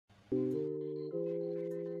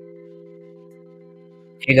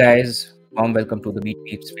Hey guys, warm welcome to the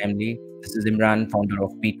BTweeps family. This is Imran, founder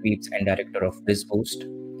of BTweeps and director of BizBoost.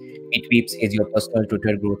 BTweeps is your personal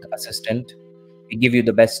Twitter growth assistant. We give you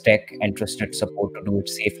the best tech and trusted support to do it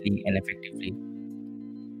safely and effectively,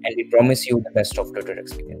 and we promise you the best of Twitter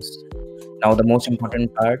experience. Now, the most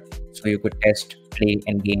important part, so you could test, play,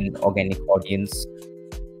 and gain organic audience.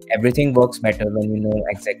 Everything works better when you know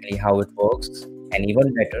exactly how it works, and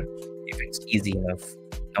even better if it's easy enough.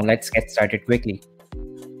 Now, let's get started quickly.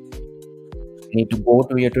 You need to go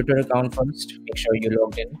to your Twitter account first. Make sure you're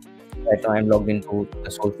logged in. Right now, I'm logged into the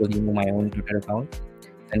Soulful Emo, my own Twitter account.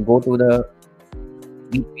 Then go to the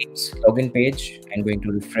BTweeps login page. I'm going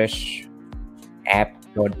to refresh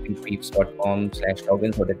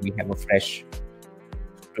app.btweeps.com/login so that we have a fresh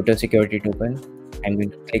Twitter security token. I'm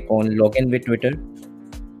going to click on login with Twitter,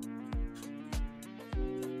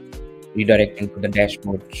 redirecting to the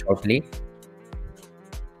dashboard shortly.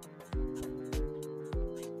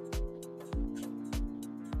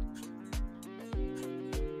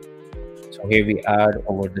 So here we are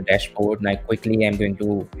over the dashboard. Now quickly I'm going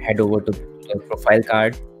to head over to the profile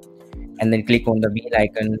card and then click on the wheel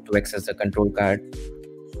icon to access the control card.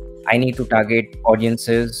 I need to target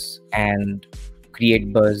audiences and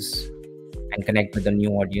create buzz and connect with the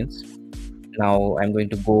new audience. Now I'm going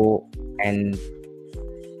to go and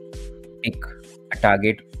pick a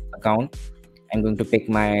target account. I'm going to pick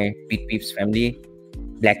my BTweeps family,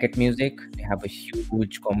 Blackett Music. They have a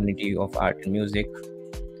huge community of art and music.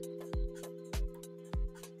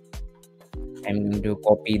 I'm going to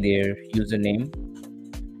copy their username.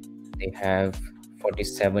 They have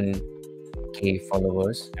 47k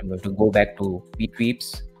followers. I'm going to go back to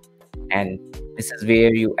BTweeps, and this is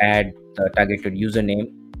where you add the targeted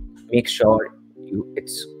username. Make sure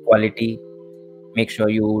it's quality. Make sure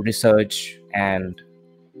you research and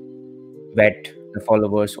vet the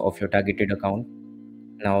followers of your targeted account.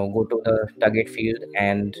 Now go to the target field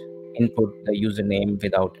and input the username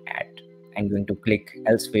without @ I'm going to click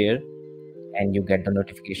elsewhere, and you get the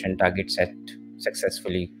notification target set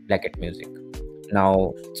successfully, Blackett Music.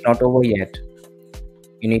 Now it's not over yet.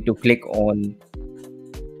 You need to click on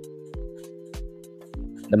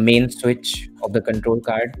the main switch of the control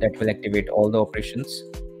card that will activate all the operations.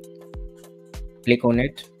 Click on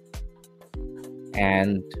it,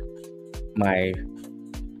 and my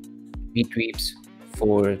BTweeps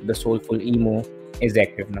for the Soulful Emo is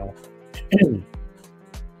active now.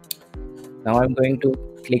 Now I'm going to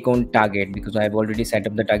click on target because I've already set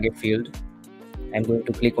up the target field. I'm going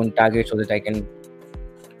to click on target so that I can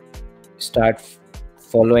start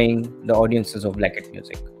following the audiences of Blackett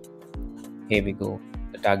Music. Here we go.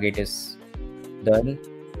 The target is done.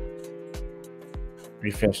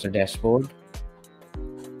 Refresh the dashboard.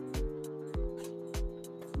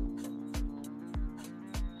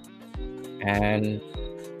 And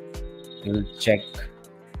you'll check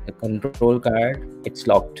the control card. It's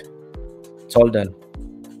locked. It's all done.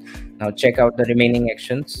 Now check out the remaining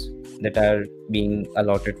actions that are being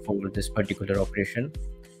allotted for this particular operation.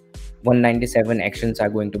 197 actions are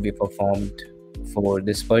going to be performed for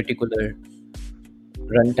this particular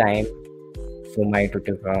runtime for my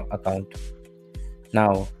Twitter account.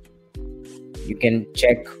 Now you can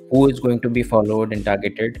check who is going to be followed and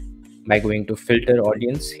targeted by going to filter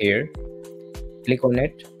audience here. Click on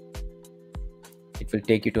it. It will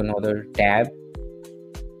take you to another tab.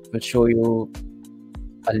 It will show you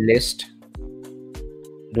a list.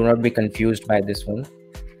 Do not be confused by this one.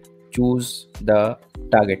 Choose the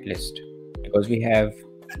target list because we have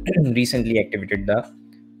recently activated the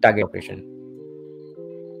target operation.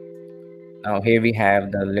 Now here we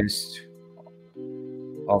have the list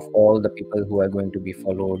of all the people who are going to be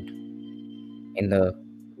followed in the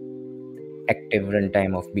active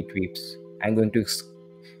runtime of BTweeps. I'm going to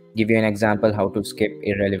give you an example how to skip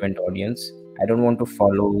irrelevant audience. I don't want to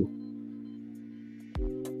follow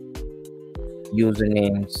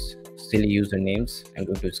usernames, silly usernames. I'm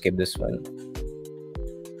going to skip this one.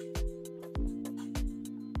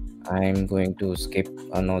 I'm going to skip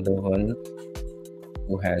another one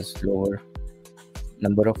who has lower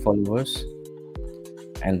number of followers,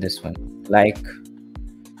 and this one. Like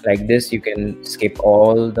this, you can skip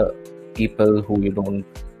all the people who you don't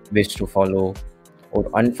wish to follow or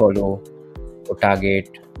unfollow or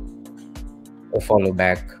target or follow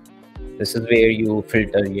back. This is where you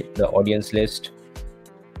filter the audience list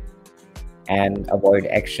and avoid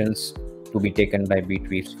actions to be taken by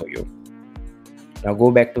BTweeps for you. Now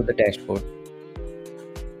go back to the dashboard.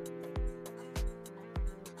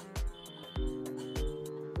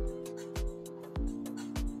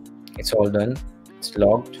 It's all done. It's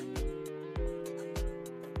logged.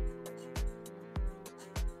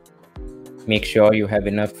 Make sure you have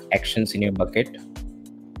enough actions in your bucket.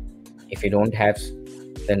 If you don't have,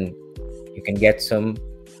 then you can get some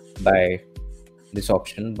by this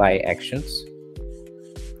option, buy actions.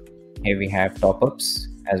 Here we have top-ups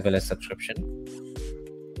as well as subscription.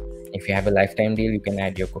 If you have a lifetime deal, you can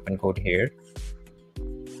add your coupon code here.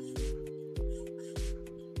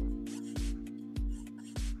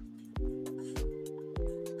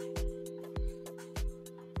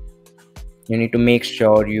 You need to make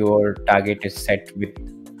sure your target is set with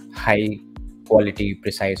high quality,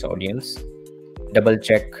 precise audience. Double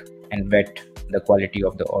check and vet the quality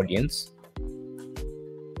of the audience.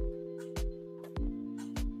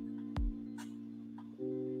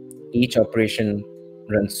 Each operation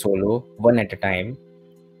runs solo, one at a time.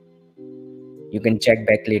 You can check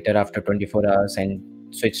back later after 24 hours and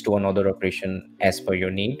switch to another operation as per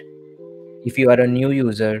your need. If you are a new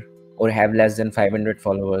user or have less than 500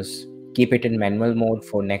 followers, keep it in manual mode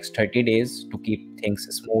for next 30 days to keep things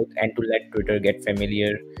smooth and to let Twitter get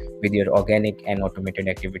familiar with your organic and automated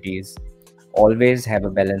activities. Always have a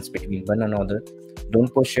balance between one another.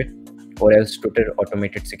 Don't push it, or else Twitter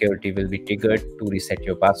automated security will be triggered to reset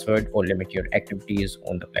your password or limit your activities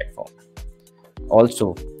on the platform.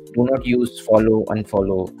 Also, do not use follow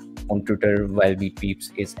unfollow on Twitter while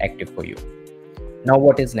BTweeps is active for you. Now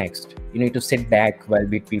what is next? You need to sit back while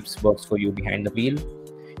BTweeps works for you behind the wheel.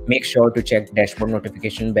 Make sure to check dashboard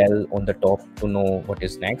notification bell on the top to know what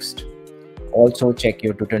is next. Also check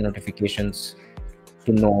your Twitter notifications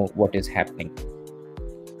to know what is happening.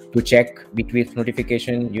 To check BTweeps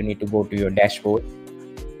notification, you need to go to your dashboard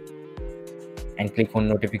and click on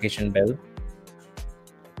notification bell.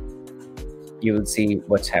 You will see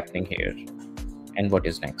what's happening here and what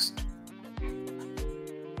is next.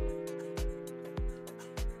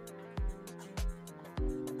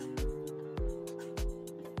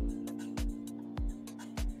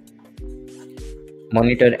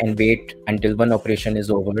 Monitor and wait until one operation is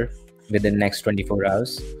over within next 24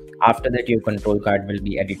 hours. After that, your control card will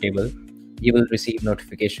be editable. You will receive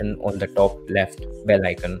notification on the top left bell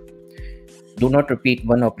icon. Do not repeat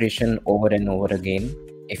one operation over and over again.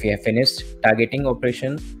 If you have finished targeting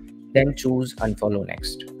operation, then choose unfollow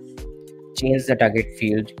next. Change the target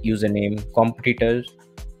field, username, competitor,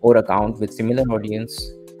 or account with similar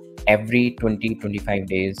audience every 20-25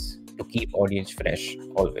 days to keep audience fresh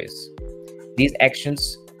always. These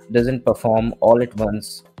actions doesn't perform all at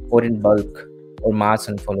once or in bulk or mass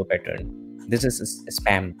unfollow pattern. This is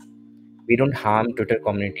spam. We don't harm Twitter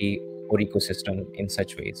community or ecosystem in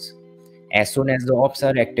such ways. As soon as the ops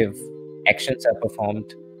are active, actions are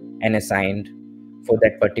performed and assigned for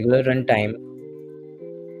that particular runtime,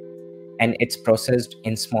 and it's processed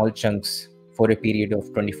in small chunks for a period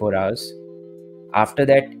of 24 hours. After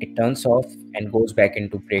that, it turns off and goes back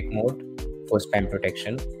into break mode for spam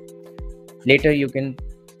protection. Later, you can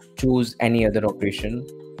choose any other operation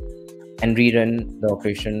and rerun the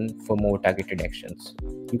operation for more targeted actions.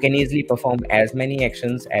 You can easily perform as many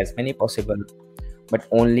actions as many possible, but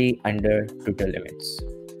only under Twitter limits.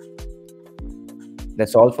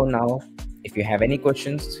 That's all for now. If you have any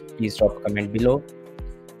questions, please drop a comment below.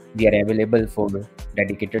 We are available for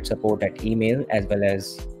dedicated support at email as well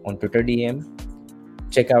as on Twitter DM.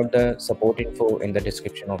 Check out the support info in the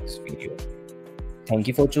description of this video. Thank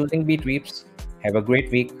you for choosing BTweeps. Have a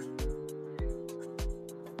great week.